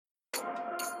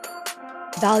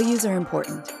Values are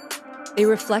important. They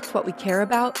reflect what we care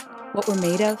about, what we're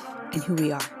made of, and who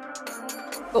we are.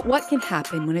 But what can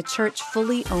happen when a church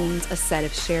fully owns a set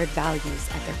of shared values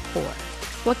at their core?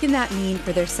 What can that mean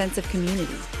for their sense of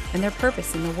community and their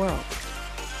purpose in the world?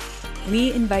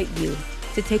 We invite you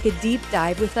to take a deep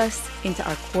dive with us into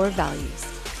our core values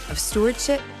of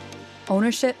stewardship,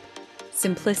 ownership,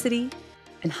 simplicity,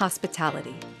 and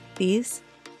hospitality. These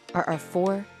are our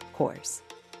 4 cores.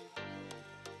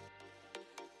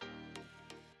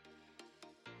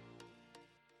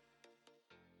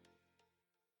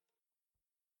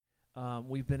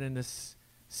 We've been in this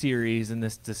series, in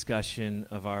this discussion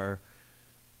of our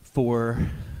 4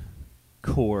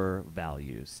 core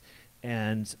values.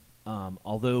 And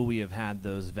although we have had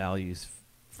those values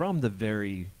from the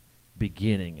very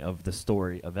beginning of the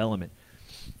story of Element,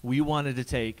 we wanted to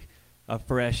take a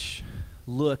fresh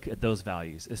look at those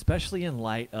values, especially in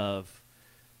light of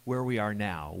where we are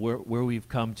now, where we've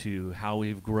come to, how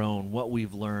we've grown, what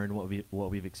we've learned,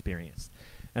 what we've experienced.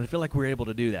 And I feel like we're able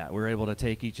to do that. We're able to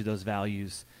take each of those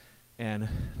values and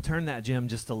turn that gem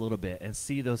just a little bit and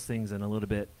see those things in a little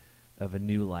bit of a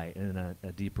new light and in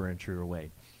a deeper and truer way.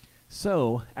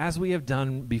 So, as we have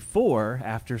done before,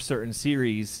 after certain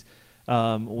series,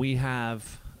 we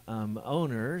have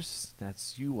owners,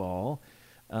 that's you all,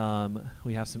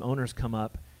 we have some owners come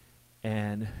up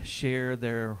and share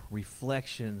their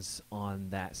reflections on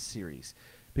that series.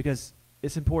 Because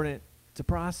it's important to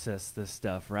process this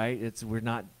stuff, right?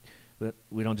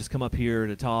 We don't just come up here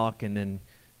to talk and then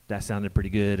that sounded pretty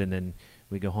good and then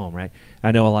we go home, right?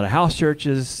 I know a lot of house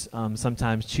churches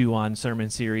sometimes chew on sermon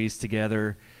series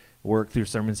together, work through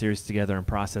sermon series together and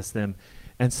process them.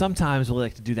 And sometimes we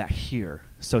like to do that here.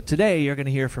 So today you're going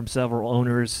to hear from several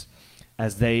owners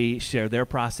as they share their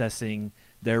processing,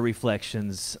 their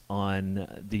reflections on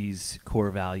these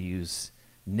core values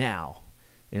now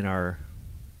in our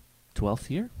 12th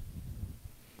year.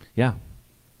 Yeah,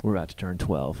 we're about to turn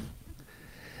 12.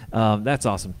 That's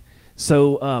awesome.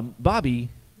 So Bobby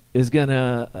is going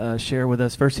to share with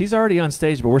us first. He's already on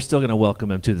stage, but we're still going to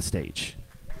welcome him to the stage.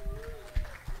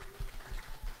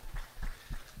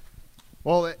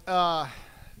 Well,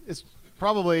 it's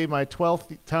probably my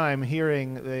 12th time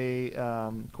hearing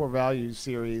the Core Values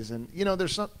series. And, you know,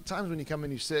 there's some times when you come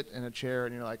and you sit in a chair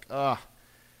and you're like, I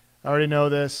already know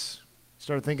this.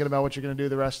 Start thinking about what you're going to do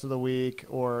the rest of the week,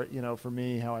 or, you know, for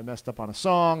me, how I messed up on a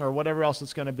song or whatever else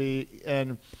it's going to be.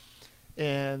 And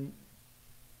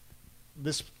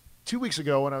this 2 weeks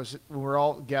ago when we were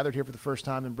all gathered here for the first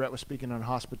time and Brett was speaking on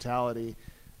hospitality,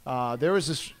 there was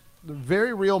this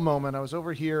very real moment. I was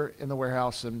over here in the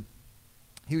warehouse and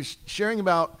he was sharing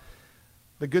about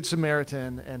the Good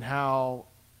Samaritan and how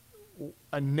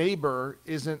a neighbor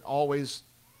isn't always,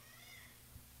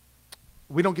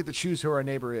 we don't get to choose who our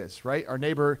neighbor is, right? Our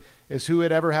neighbor is who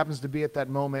it ever happens to be at that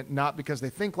moment, not because they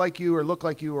think like you or look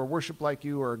like you or worship like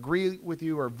you or agree with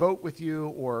you or vote with you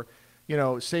or, you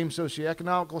know, same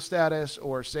socioeconomical status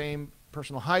or same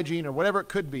personal hygiene or whatever it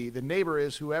could be. The neighbor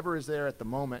is whoever is there at the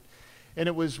moment. And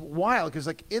it was wild because,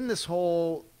 like, in this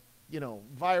whole, you know,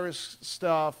 virus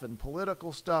stuff and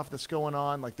political stuff that's going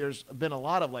on, like, there's been a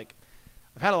lot of, like,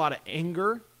 I've had a lot of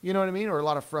anger, you know what I mean, or a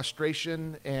lot of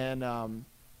frustration. And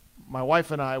my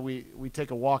wife and I, we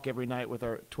take a walk every night with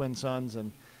our twin sons,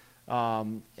 and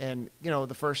you know,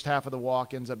 the first half of the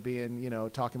walk ends up being, you know,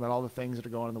 talking about all the things that are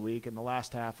going on in the week, and the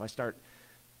last half I start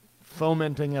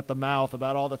fomenting at the mouth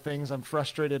about all the things I'm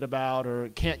frustrated about or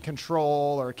can't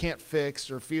control or can't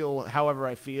fix or feel however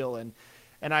I feel. And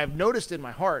I've noticed in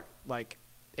my heart, like,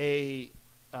 a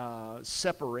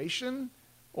separation,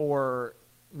 or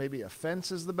maybe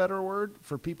offense is the better word,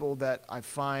 for people that I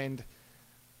find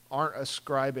aren't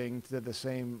ascribing to the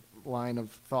same line of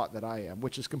thought that I am,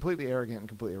 which is completely arrogant and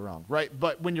completely wrong, right?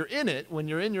 But when you're in it, when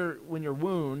you're in your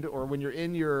wound, or when you're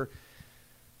in your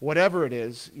whatever it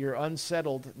is, your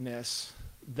unsettledness,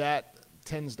 that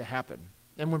tends to happen.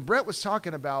 And when Brett was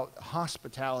talking about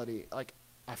hospitality, like,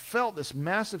 I felt this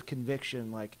massive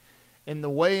conviction, like, in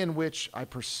the way in which I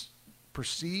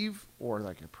perceive, or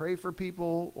like I pray for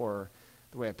people, or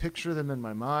the way I picture them in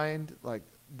my mind, like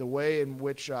the way in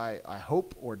which I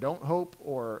hope or don't hope,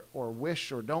 or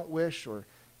wish or don't wish, or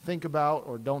think about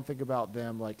or don't think about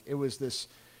them. Like, it was this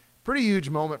pretty huge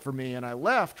moment for me, and I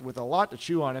left with a lot to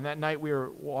chew on. And that night we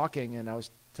were walking, and I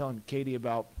was telling Katie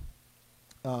about,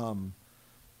 you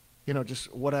know,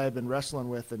 just what I had been wrestling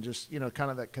with, and just, you know,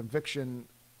 kind of that conviction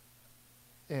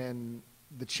and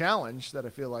the challenge that I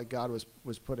feel like God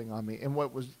was putting on me. And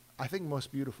what was, I think,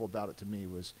 most beautiful about it to me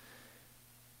was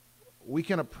we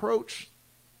can approach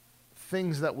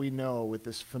things that we know with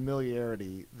this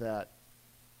familiarity that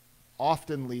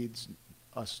often leads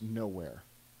us nowhere.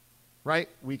 right?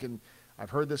 I've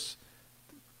heard this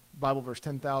Bible verse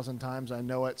 10,000 times, I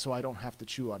know it, so I don't have to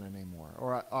chew on it anymore.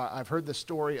 Or I've heard this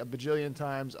story a bajillion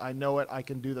times, I know it, I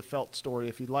can do the felt story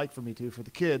if you'd like for me to for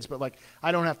the kids, but like,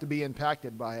 I don't have to be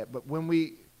impacted by it. But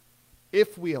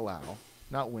if we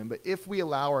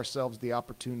allow ourselves the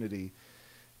opportunity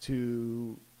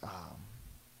to,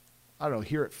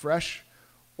 hear it fresh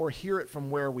or hear it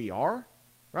from where we are,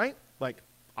 right? Like,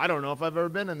 I don't know if I've ever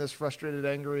been in this frustrated,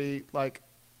 angry, like,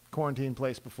 quarantine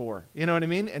place before. You know what I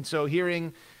mean? And so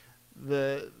hearing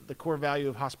the core value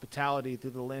of hospitality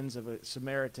through the lens of a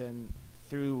Samaritan,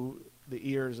 through the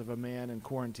ears of a man in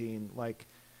quarantine, like,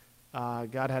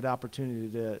 God had opportunity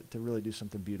to really do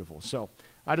something beautiful. So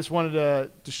I just wanted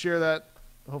to share that.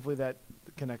 Hopefully that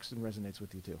connects and resonates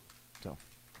with you too. So.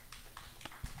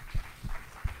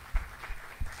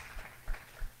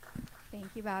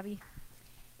 Thank you, Bobby.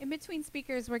 In between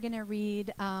speakers, we're going to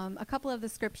read a couple of the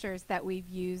scriptures that we've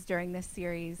used during this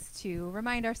series to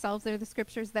remind ourselves they're the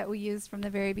scriptures that we used from the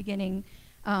very beginning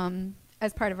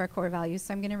as part of our core values.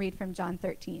 So I'm going to read from John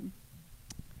 13.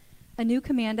 A new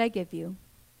command I give you,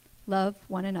 love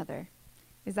one another.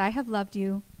 As I have loved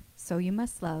you, so you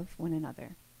must love one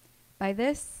another. By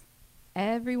this,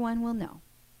 everyone will know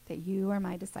that you are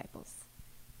my disciples,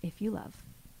 if you love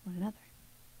one another.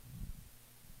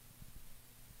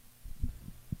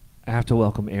 I have to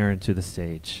welcome Aaron to the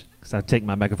stage because I've taken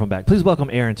my microphone back. Please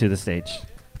welcome Aaron to the stage.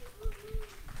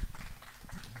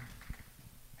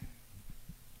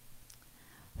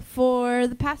 For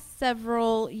the past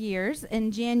several years,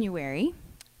 in January,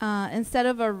 instead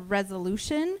of a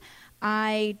resolution,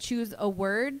 I choose a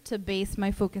word to base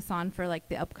my focus on for like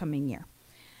the upcoming year.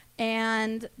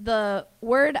 And the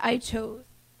word I chose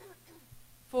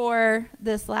for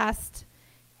this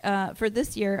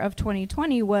year of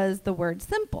 2020 was the word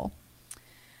simple.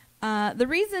 The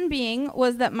reason being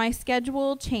was that my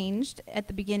schedule changed at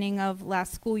the beginning of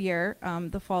last school year,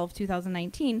 the fall of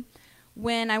 2019,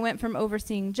 when I went from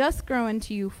overseeing just Grow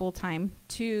Into You full-time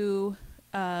to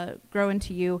Grow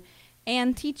Into You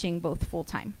and teaching both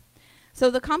full-time. So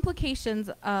the complications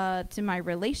to my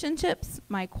relationships,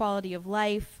 my quality of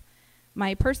life,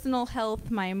 my personal health,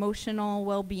 my emotional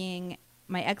well-being,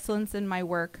 my excellence in my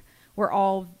work were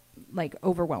all like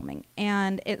overwhelming,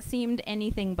 and it seemed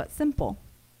anything but simple.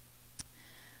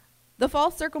 The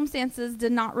fall circumstances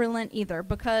did not relent either,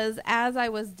 because as I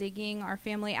was digging our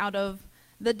family out of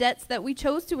the debts that we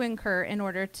chose to incur in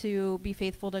order to be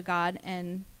faithful to God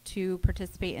and to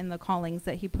participate in the callings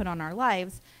that He put on our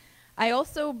lives, I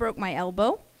also broke my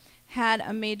elbow, had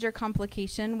a major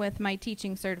complication with my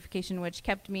teaching certification, which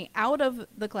kept me out of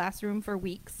the classroom for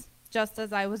weeks, just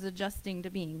as I was adjusting to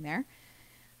being there.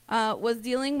 Was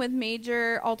dealing with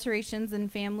major alterations in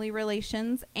family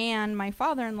relations, and my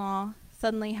father-in-law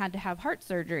suddenly had to have heart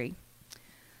surgery.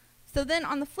 So then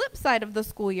on the flip side of the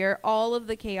school year, all of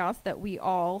the chaos that we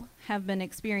all have been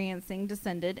experiencing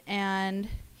descended, and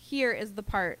here is the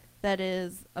part that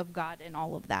is of God in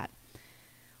all of that.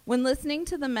 When listening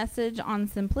to the message on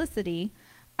simplicity,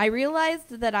 I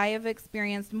realized that I have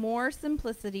experienced more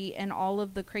simplicity in all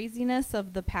of the craziness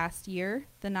of the past year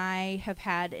than I have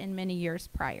had in many years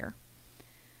prior.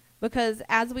 Because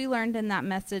as we learned in that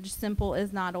message, simple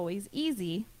is not always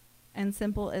easy, and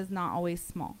simple is not always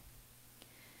small.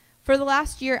 For the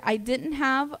last year, I didn't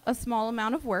have a small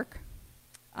amount of work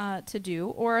to do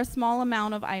or a small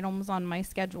amount of items on my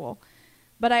schedule.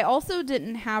 But I also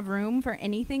didn't have room for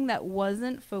anything that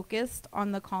wasn't focused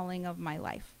on the calling of my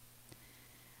life.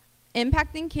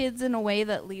 Impacting kids in a way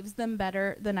that leaves them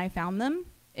better than I found them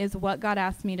is what God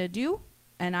asked me to do,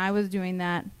 and I was doing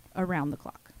that around the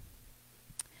clock.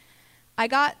 I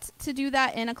got to do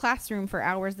that in a classroom for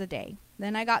hours a day.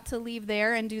 Then I got to leave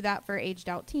there and do that for aged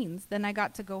out teens. Then I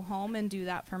got to go home and do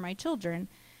that for my children.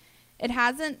 It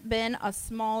hasn't been a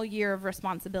small year of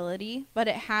responsibility, but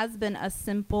it has been a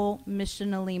simple,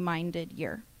 missionally minded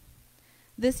year.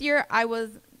 This year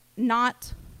was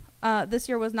not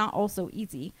also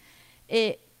easy.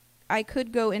 I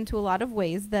could go into a lot of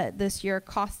ways that this year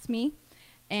cost me,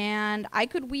 and I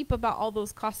could weep about all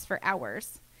those costs for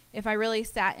hours if I really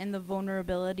sat in the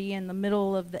vulnerability in the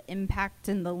middle of the impact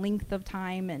and the length of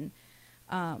time and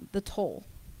the toll.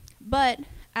 But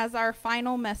as our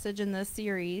final message in this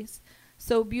series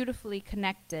so beautifully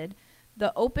connected,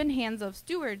 the open hands of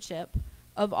stewardship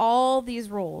of all these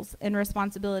roles and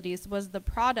responsibilities was the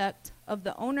product of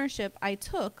the ownership I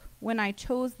took when I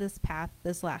chose this path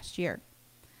this last year.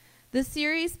 This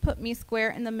series put me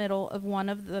square in the middle of one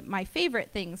of my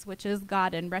favorite things, which is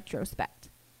God in retrospect.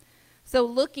 So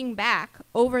looking back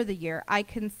over the year, I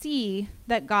can see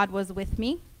that God was with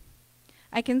me.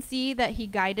 I can see that He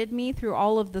guided me through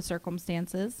all of the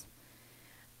circumstances.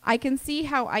 I can see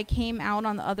how I came out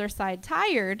on the other side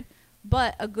tired,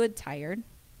 but a good tired.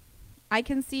 I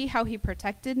can see how he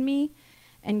protected me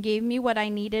and gave me what I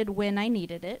needed when I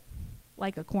needed it,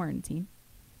 like a quarantine.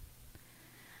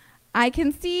 I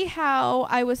can see how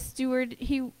I was stewarding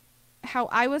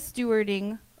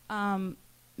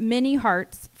many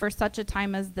hearts for such a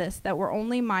time as this that were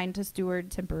only mine to steward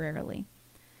temporarily.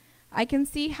 I can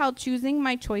see how choosing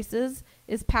my choices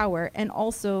is power and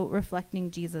also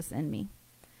reflecting Jesus in me.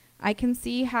 I can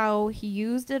see how he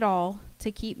used it all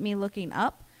to keep me looking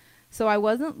up, so I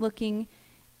wasn't looking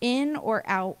in or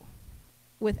out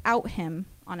without him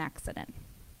on accident.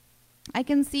 I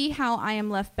can see how I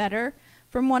am left better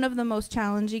from one of the most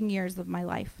challenging years of my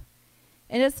life.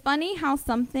 It is funny how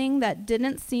something that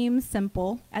didn't seem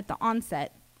simple at the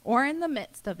onset or in the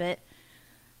midst of it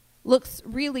looks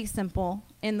really simple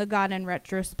in the God in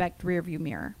retrospect rearview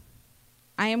mirror.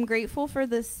 I am grateful for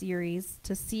this series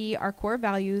to see our core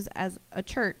values as a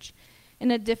church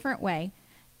in a different way,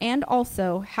 and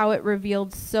also how it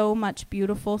revealed so much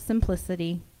beautiful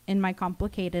simplicity in my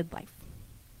complicated life.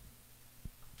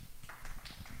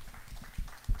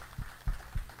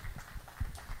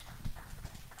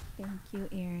 Thank you,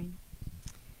 Erin.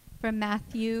 From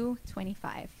Matthew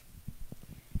 25.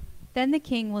 Then the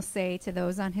king will say to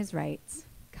those on his right,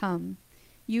 "Come,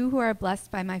 you who are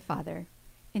blessed by my Father,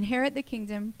 inherit the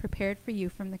kingdom prepared for you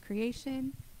from the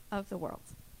creation of the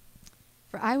world.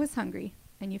 For I was hungry,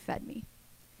 and you fed me.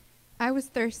 I was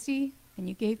thirsty, and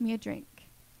you gave me a drink.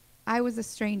 I was a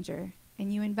stranger,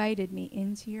 and you invited me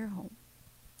into your home.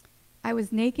 I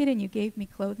was naked, and you gave me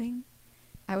clothing.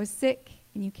 I was sick,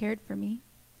 and you cared for me.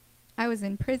 I was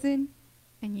in prison,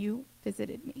 and you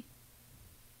visited me."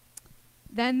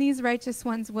 Then these righteous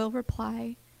ones will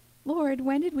reply, "Lord,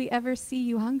 when did we ever see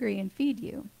you hungry and feed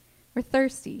you, or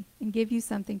thirsty and give you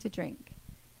something to drink,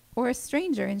 or a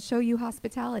stranger and show you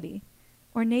hospitality,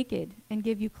 or naked and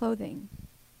give you clothing?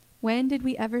 When did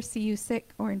we ever see you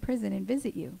sick or in prison and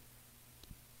visit you?"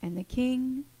 And the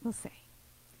king will say,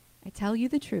 "I tell you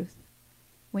the truth,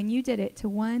 when you did it to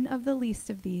one of the least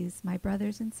of these, my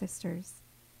brothers and sisters,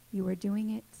 you were doing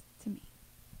it to me."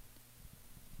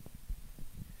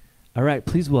 All right,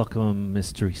 please welcome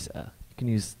Miss Teresa. You can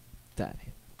use that.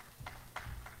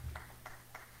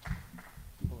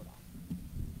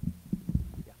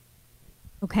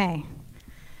 Okay.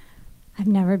 I've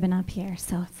never been up here,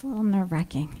 so it's a little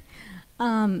nerve-wracking.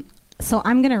 So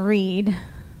I'm going to read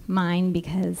mine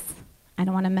because I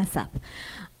don't want to mess up.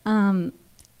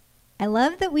 I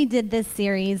love that we did this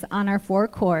series on our 4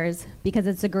 cores because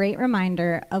it's a great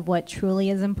reminder of what truly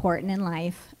is important in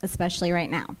life, especially right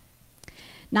now.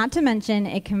 Not to mention,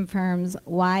 it confirms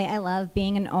why I love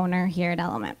being an owner here at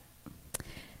Element.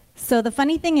 So the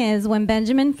funny thing is, when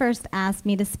Benjamin first asked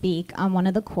me to speak on one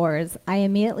of the cores, I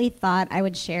immediately thought I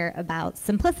would share about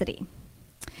simplicity.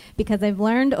 Because I've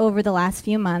learned over the last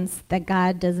few months that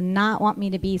God does not want me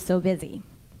to be so busy.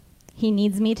 He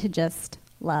needs me to just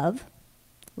love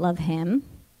him,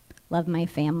 love my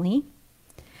family,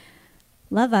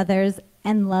 love others,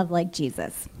 and love like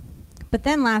Jesus. But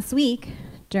then last week,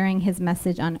 during his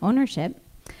message on ownership,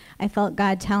 I felt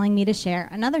God telling me to share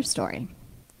another story.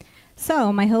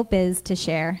 So my hope is to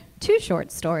share 2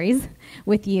 short stories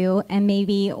with you, and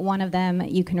maybe one of them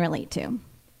you can relate to.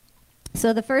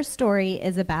 So the first story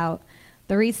is about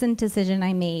the recent decision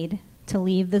I made to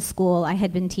leave the school I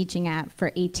had been teaching at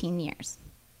for 18 years.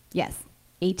 Yes,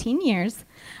 18 years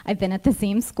I've been at the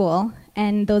same school,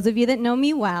 and those of you that know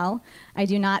me well, I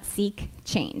do not seek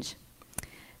change.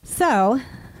 So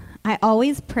I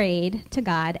always prayed to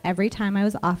God every time I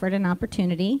was offered an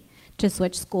opportunity to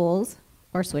switch schools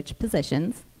or switch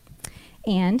positions,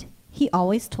 and he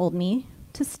always told me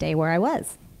to stay where I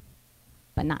was,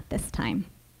 but not this time.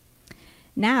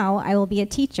 Now I will be a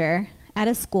teacher at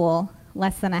a school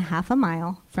less than a half a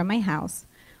mile from my house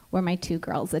where my 2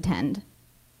 girls attend.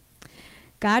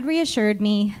 God reassured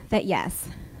me that yes,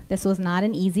 this was not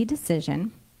an easy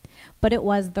decision, but it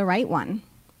was the right one.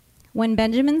 When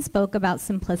Benjamin spoke about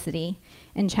simplicity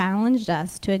and challenged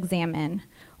us to examine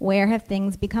where have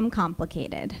things become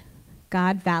complicated,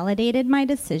 God validated my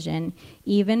decision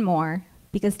even more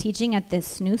because teaching at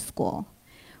this new school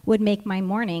would make my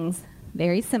mornings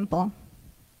very simple,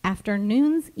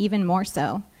 afternoons even more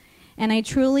so, and I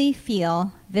truly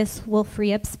feel this will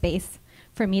free up space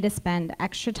for me to spend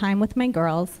extra time with my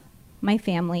girls, my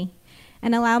family,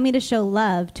 and allow me to show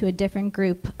love to a different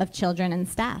group of children and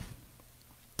staff.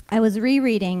 I was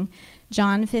rereading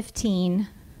John 15,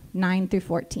 9 through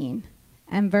 14,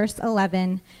 and verse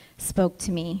 11 spoke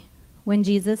to me when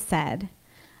Jesus said,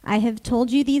 "I have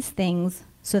told you these things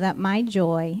so that my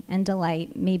joy and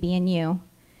delight may be in you,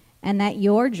 and that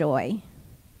your joy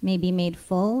may be made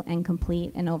full and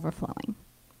complete and overflowing.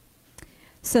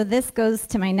 So this goes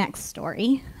to my next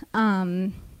story.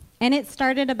 And it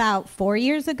started about 4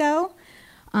 years ago,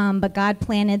 but God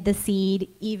planted the seed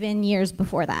even years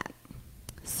before that.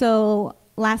 So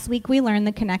last week we learned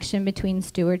the connection between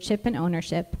stewardship and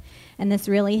ownership, and this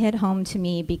really hit home to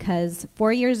me because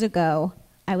 4 years ago,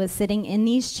 I was sitting in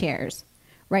these chairs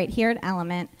right here at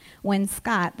Element when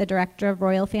Scott, the director of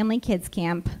Royal Family Kids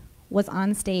Camp, was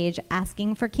on stage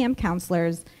asking for camp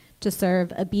counselors to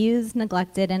serve abused,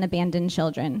 neglected, and abandoned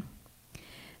children.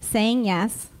 Saying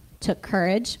yes took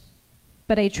courage,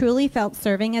 but I truly felt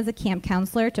serving as a camp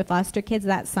counselor to foster kids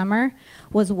that summer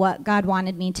was what God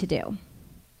wanted me to do.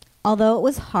 Although it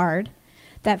was hard,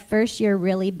 that first year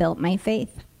really built my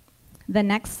faith. The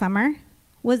next summer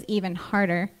was even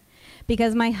harder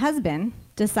because my husband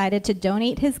decided to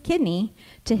donate his kidney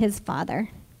to his father,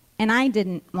 and I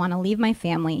didn't want to leave my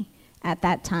family at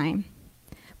that time.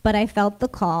 But I felt the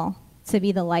call to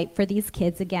be the light for these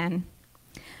kids again.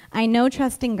 I know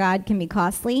trusting God can be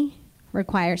costly,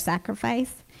 require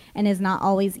sacrifice, and is not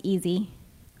always easy.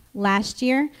 Last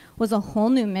year was a whole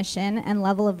new mission and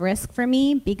level of risk for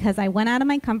me because I went out of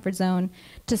my comfort zone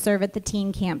to serve at the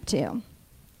teen camp too.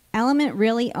 Element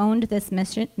really owned this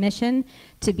mission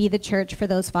to be the church for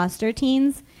those foster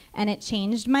teens, and it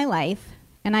changed my life,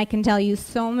 and I can tell you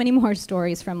so many more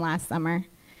stories from last summer.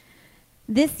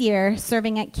 This year,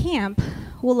 serving at camp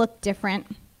will look different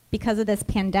because of this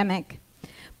pandemic,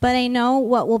 but I know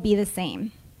what will be the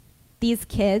same. These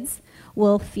kids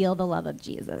will feel the love of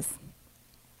Jesus.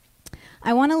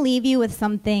 I want to leave you with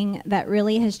something that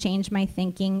really has changed my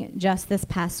thinking just this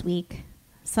past week.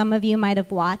 Some of you might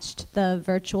have watched the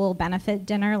virtual benefit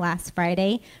dinner last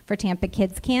Friday for Tampa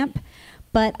Kids Camp,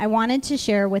 but I wanted to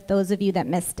share with those of you that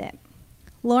missed it.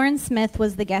 Lauren Smith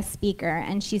was the guest speaker,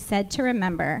 and she said to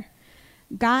remember,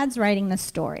 God's writing the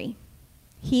story.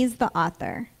 He's the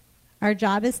author. Our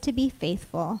job is to be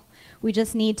faithful. We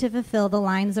just need to fulfill the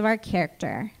lines of our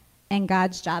character, and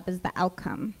God's job is the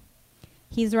outcome.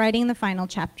 He's writing the final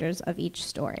chapters of each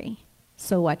story.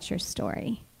 So what's your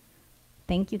story?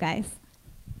 Thank you, guys.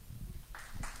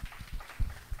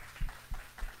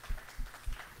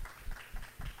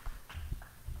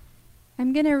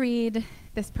 I'm going to read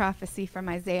this prophecy from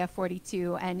Isaiah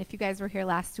 42, and if you guys were here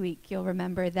last week, you'll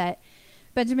remember that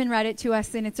Benjamin read it to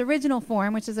us in its original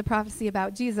form, which is a prophecy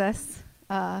about Jesus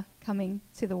coming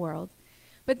to the world.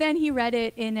 But then he read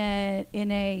it in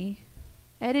a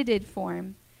edited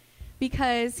form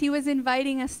because he was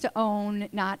inviting us to own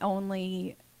not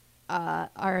only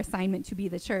our assignment to be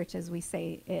the church, as we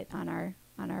say it on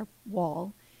our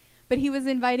wall, but he was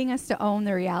inviting us to own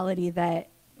the reality that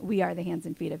we are the hands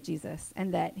and feet of Jesus,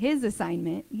 and that his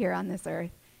assignment here on this earth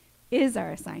is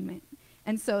our assignment.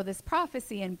 And so this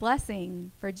prophecy and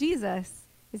blessing for Jesus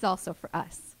is also for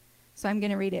us. So I'm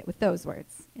going to read it with those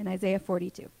words in Isaiah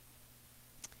 42.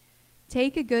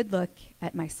 Take a good look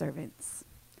at my servants.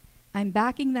 I'm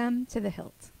backing them to the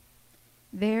hilt.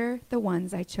 They're the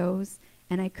ones I chose,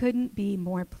 and I couldn't be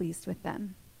more pleased with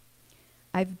them.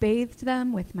 I've bathed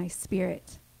them with my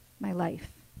spirit, my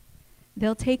life.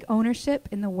 They'll take ownership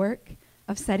in the work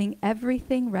of setting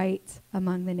everything right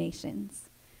among the nations.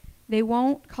 They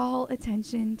won't call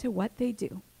attention to what they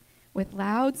do with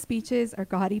loud speeches or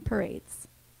gaudy parades.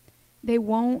 They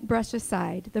won't brush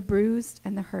aside the bruised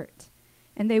and the hurt,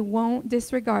 and they won't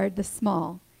disregard the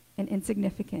small and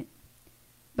insignificant.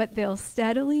 But they'll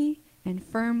steadily and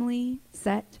firmly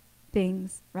set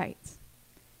things right.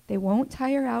 They won't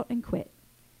tire out and quit.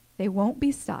 They won't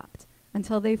be stopped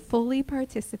until they fully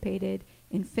participated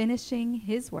in finishing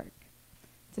his work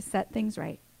to set things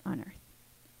right on earth.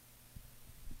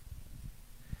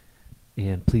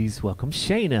 And please welcome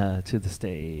Shayna to the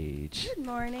stage. Good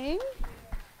morning.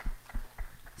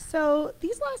 So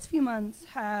these last few months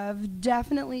have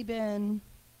definitely been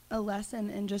a lesson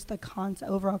in just the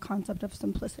overall concept of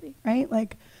simplicity, right?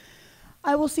 Like,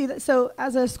 I will see that. So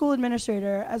as a school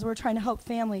administrator, as we're trying to help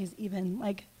families even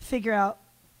like figure out,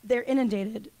 they're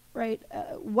inundated, right?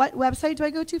 What website do I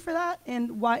go to for that?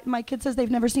 And why my kid says they've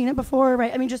never seen it before,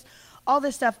 right? I mean, just all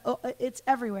this stuff, it's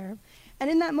everywhere. And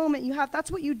in that moment,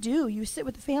 that's what you do. You sit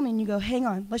with the family and you go, hang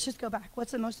on, let's just go back.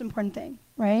 What's the most important thing,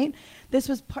 right? This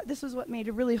was what made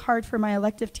it really hard for my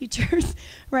elective teachers,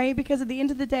 right? Because at the end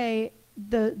of the day,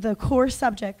 the core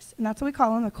subjects, and that's what we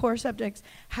call them, the core subjects,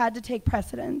 had to take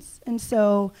precedence. And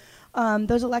so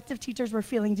those elective teachers were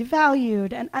feeling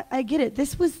devalued. And I get it.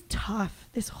 This was tough.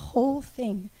 This whole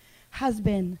thing has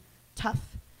been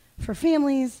tough for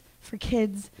families, for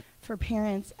kids, for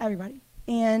parents, everybody.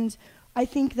 And I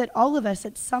think that all of us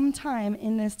at some time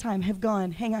in this time have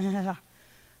gone, hang on,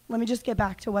 let me just get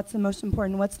back to what's the most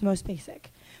important, what's the most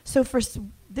basic. So for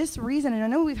this reason, and I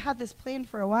know we've had this plan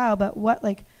for a while, but what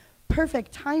like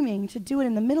perfect timing to do it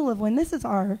in the middle of when this is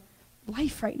our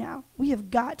life right now. We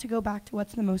have got to go back to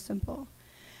what's the most simple.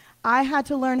 I had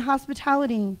to learn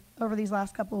hospitality over these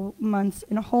last couple months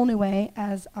in a whole new way,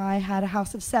 as I had a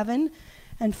house of 7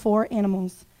 and 4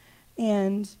 animals.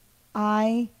 And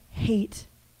I hate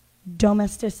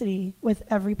domesticity with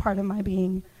every part of my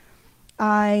being.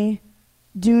 I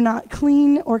do not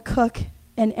clean or cook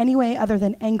in any way other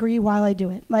than angry while I do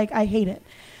it. Like, I hate it.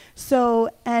 So,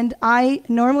 and I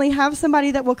normally have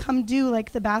somebody that will come do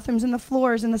like the bathrooms and the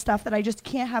floors and the stuff that I just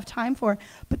can't have time for.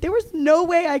 But there was no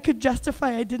way I could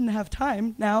justify I didn't have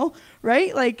time now,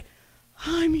 right? Like,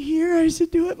 I'm here, I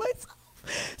should do it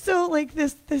myself. So like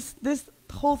this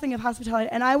whole thing of hospitality.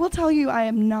 And I will tell you, I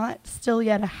am not still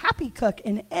yet a happy cook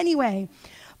in any way,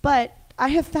 but I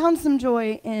have found some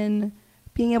joy in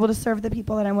being able to serve the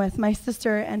people that I'm with. My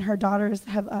sister and her daughters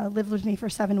have lived with me for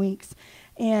 7 weeks,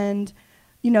 and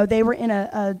you know, they were in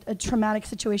a traumatic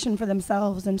situation for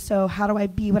themselves, and so how do I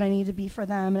be what I need to be for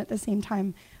them, and at the same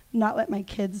time not let my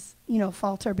kids, you know,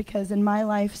 falter, because in my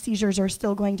life seizures are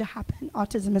still going to happen.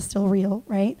 Autism is still real,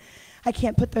 right? I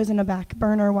can't put those in a back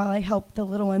burner while I help the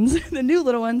little ones, the new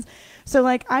little ones. So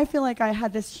like, I feel like I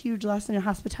had this huge lesson in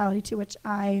hospitality to which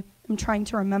I am trying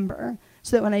to remember,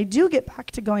 so that when I do get back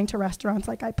to going to restaurants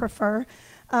like I prefer,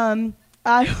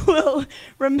 I will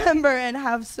remember and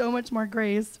have so much more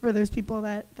grace for those people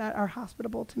that are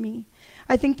hospitable to me.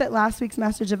 I think that last week's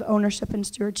message of ownership and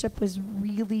stewardship was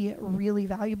really, really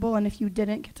valuable. And if you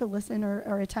didn't get to listen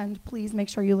or attend, please make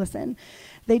sure you listen.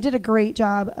 They did a great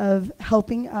job of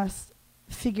helping us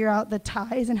figure out the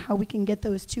ties and how we can get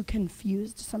those two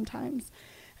confused sometimes,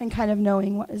 and kind of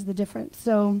knowing what is the difference.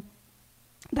 So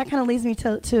that kind of leads me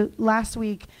to last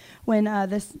week when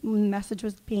this message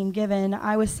was being given.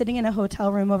 I was sitting in a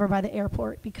hotel room over by the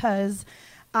airport because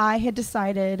I had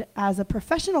decided as a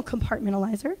professional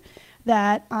compartmentalizer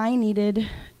that I needed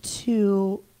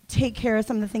to take care of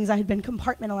some of the things I had been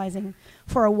compartmentalizing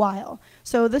for a while.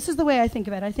 So this is the way I think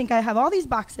of it. I think I have all these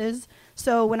boxes.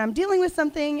 So when I'm dealing with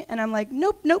something and I'm like,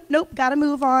 nope, gotta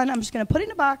move on, I'm just gonna put it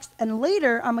in a box and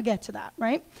later I'm gonna get to that,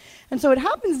 right? And so what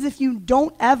happens is if you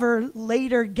don't ever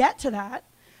later get to that,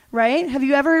 right? Have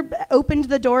you ever opened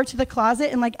the door to the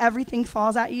closet and like everything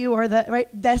falls at you, or right?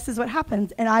 This is what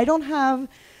happens. And I don't have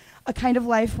a kind of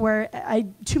life where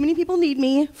too many people need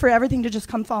me for everything to just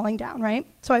come falling down, right?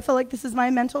 So I feel like this is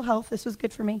my mental health. This was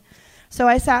good for me. So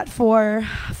I sat for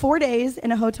 4 days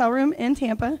in a hotel room in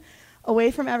Tampa,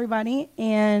 away from everybody,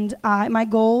 and my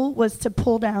goal was to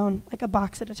pull down like a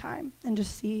box at a time and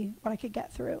just see what I could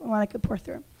get through and what I could pour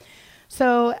through.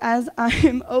 So as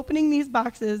I'm opening these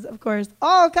boxes, of course,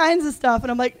 all kinds of stuff, and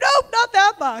I'm like, nope, not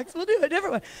that box. We'll do a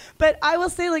different one. But I will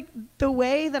say, like, the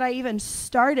way that I even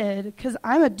started, because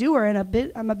I'm a doer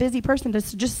and I'm a busy person, to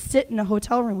just sit in a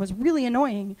hotel room was really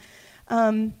annoying.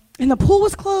 And the pool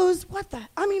was closed.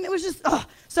 It was just, ugh.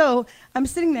 So I'm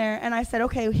sitting there, and I said,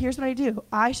 okay, here's what I do.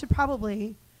 I should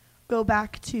probably go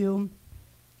back to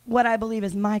what I believe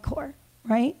is my core,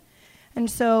 right? And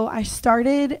so I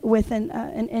started with an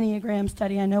Enneagram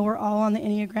study. I know we're all on the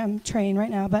Enneagram train right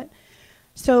now, but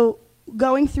so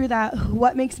going through that,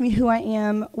 what makes me who I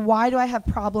am, why do I have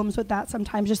problems with that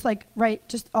sometimes, just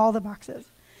all the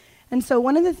boxes. And so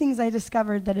one of the things I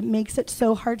discovered that it makes it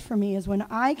so hard for me is when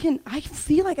I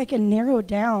feel like I can narrow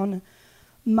down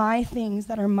my things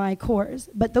that are my cores,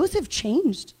 but those have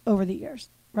changed over the years,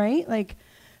 right? Like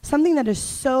something that is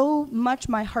so much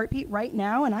my heartbeat right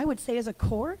now, and I would say as a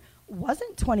core,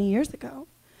 wasn't 20 years ago.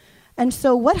 And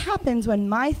so what happens when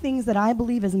my things that I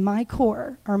believe is my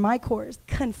core, or my cores,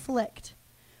 conflict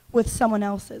with someone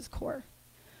else's core?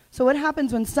 So what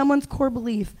happens when someone's core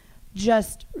belief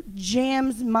just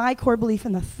jams my core belief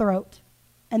in the throat?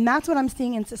 And that's what I'm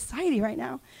seeing in society right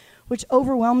now, which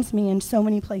overwhelms me in so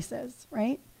many places,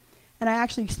 right? And I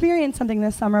actually experienced something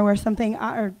this summer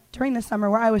during this summer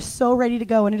where I was so ready to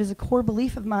go, and it is a core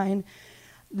belief of mine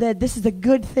that this is a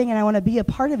good thing and I want to be a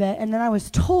part of it. And then I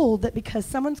was told that because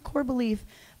someone's core belief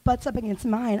butts up against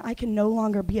mine, I can no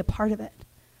longer be a part of it.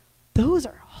 Those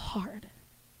are hard.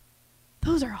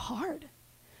 Those are hard.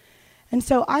 And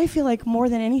so I feel like more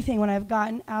than anything when I've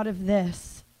gotten out of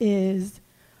this is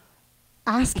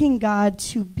asking God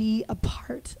to be a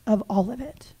part of all of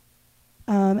it.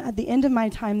 At the end of my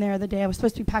time there, the day I was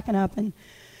supposed to be packing up, and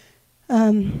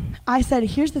I said,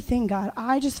 here's the thing, God,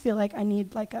 I just feel like I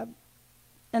need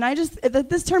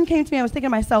this term came to me, I was thinking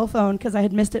of my cell phone because I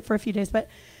had missed it for a few days, but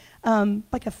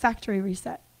like a factory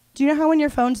reset. Do you know how when your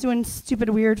phone's doing stupid,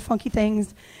 weird, funky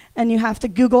things and you have to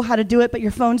Google how to do it, but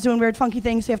your phone's doing weird, funky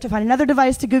things, so you have to find another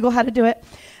device to Google how to do it?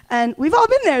 And we've all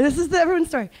been there. This is everyone's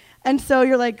story. And so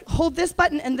you're like, hold this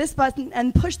button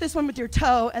and push this one with your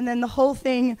toe, and then the whole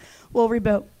thing will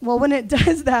reboot. Well, when it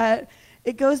does that,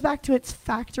 it goes back to its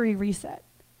factory reset.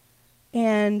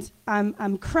 And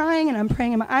I'm crying and I'm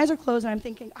praying and my eyes are closed and I'm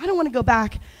thinking, I don't want to go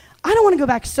back. I don't want to go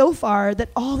back so far that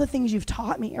all the things you've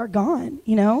taught me are gone,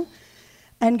 you know?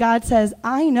 And God says,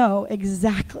 I know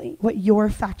exactly what your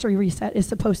factory reset is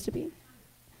supposed to be.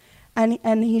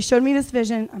 And he showed me this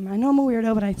vision. I know I'm a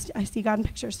weirdo, but I see God in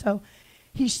pictures. So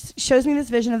he shows me this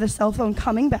vision of the cell phone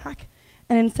coming back.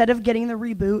 And instead of getting the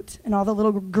reboot and all the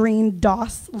little green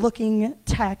DOS-looking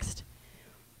text,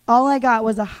 all I got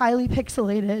was a highly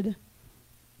pixelated,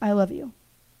 I love you,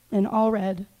 in all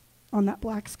red on that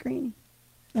black screen.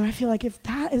 And I feel like if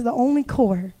that is the only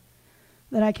core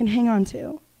that I can hang on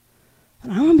to,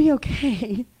 and I'm going to be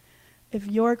okay if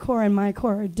your core and my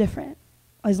core are different,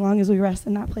 as long as we rest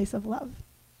in that place of love.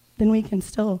 Then we can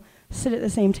still sit at the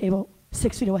same table,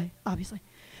 6 feet away, obviously.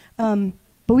 But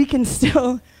we can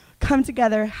still come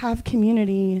together, have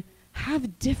community,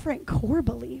 have different core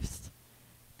beliefs,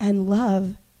 and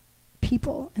love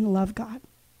people and love God.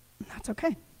 And that's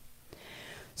okay.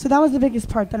 So that was the biggest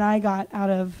part that I got out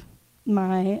of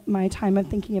my time of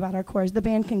thinking about our cores. The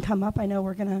band can come up. I know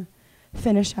we're going to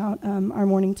finish out our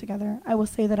morning together. I will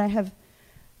say that I have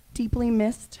deeply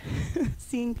missed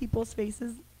seeing people's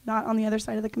faces, not on the other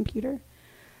side of the computer.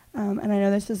 And I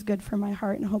know this is good for my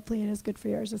heart, and hopefully it is good for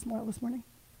yours as well this morning.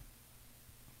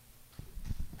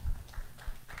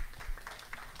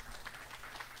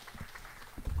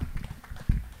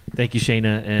 Thank you,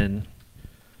 Shayna, and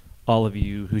all of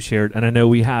you who shared. And I know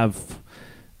we have,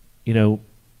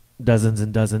 dozens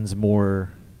and dozens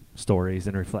more stories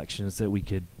and reflections that we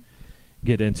could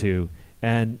get into.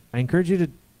 And I encourage you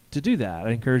to do that.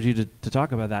 I encourage you to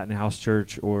talk about that in house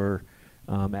church or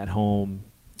at home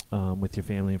with your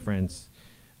family and friends.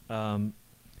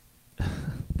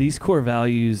 These core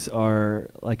values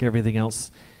are like everything else.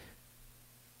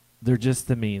 They're just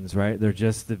the means, right? They're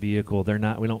just the vehicle.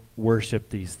 We don't worship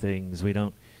these things. We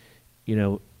don't,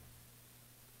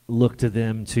 look to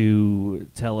them to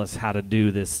tell us how to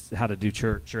do this, how to do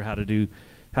church, or how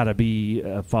to be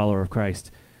a follower of Christ.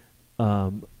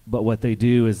 But what they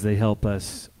do is they help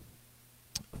us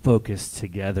focus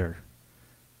together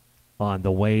on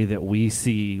the way that we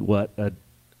see what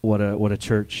a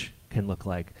church can look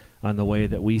like, on the way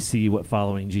that we see what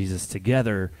following Jesus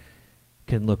together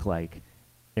can look like.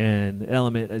 And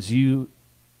Element, as you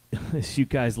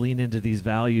guys lean into these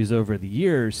values over the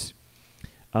years,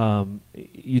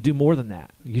 you do more than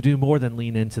that. You do more than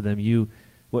lean into them.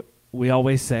 What we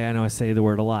always say, I know I say the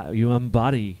word a lot, you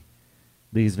embody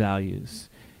these values.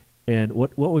 And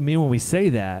what we mean when we say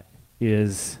that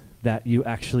is that you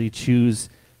actually choose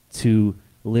to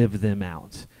live them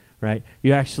out, right?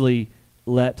 You actually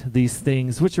let these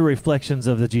things, which are reflections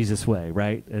of the Jesus way,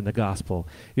 right, in the gospel,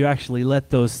 you actually let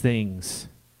those things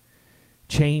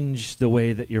change the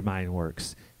way that your mind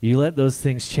works. You let those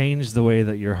things change the way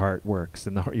that your heart works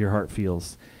and your heart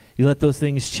feels. You let those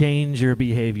things change your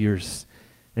behaviors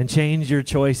and change your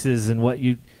choices and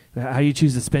how you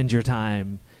choose to spend your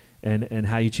time and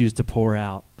how you choose to pour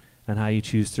out and how you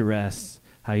choose to rest,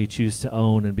 how you choose to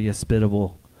own and be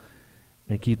hospitable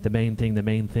and keep the main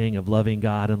thing of loving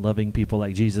God and loving people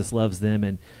like Jesus loves them,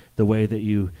 and the way that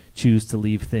you choose to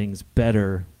leave things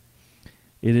better.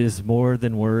 It is more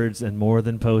than words and more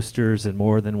than posters and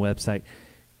more than website.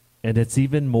 And it's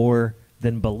even more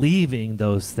than believing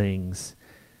those things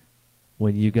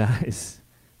when you guys,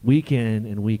 week in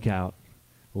and week out,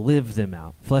 live them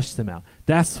out, flesh them out.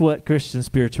 That's what Christian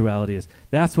spirituality is.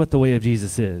 That's what the way of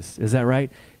Jesus is. Is that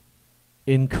right?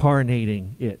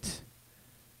 Incarnating it,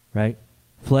 right?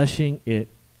 Fleshing it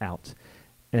out.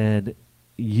 And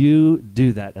you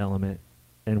do that, Element.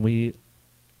 And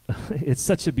it's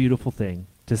such a beautiful thing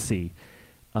to see.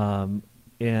 A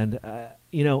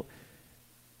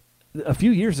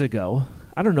few years ago,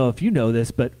 I don't know if you know this,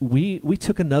 but we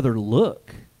took another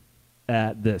look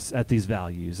at these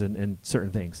values and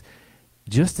certain things,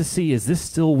 just to see, is this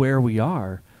still where we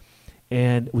are?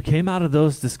 And we came out of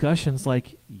those discussions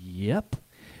like, yep,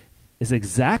 it's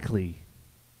exactly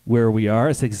where we are.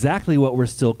 It's exactly what we're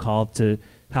still called to,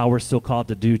 how we're still called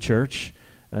to do church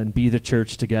and be the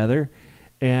church together.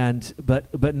 And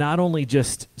but not only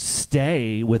just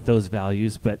stay with those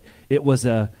values, but it was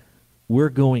we're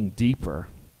going deeper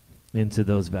into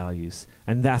those values.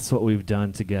 And that's what we've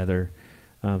done together.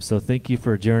 So thank you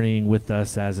for journeying with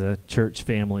us as a church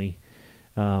family.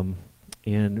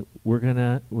 And we're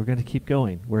gonna keep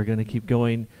going. We're gonna keep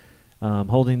going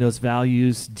holding those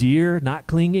values dear, not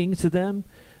clinging to them,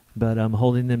 but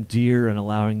holding them dear and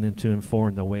allowing them to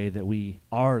inform the way that we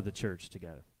are the church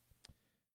together.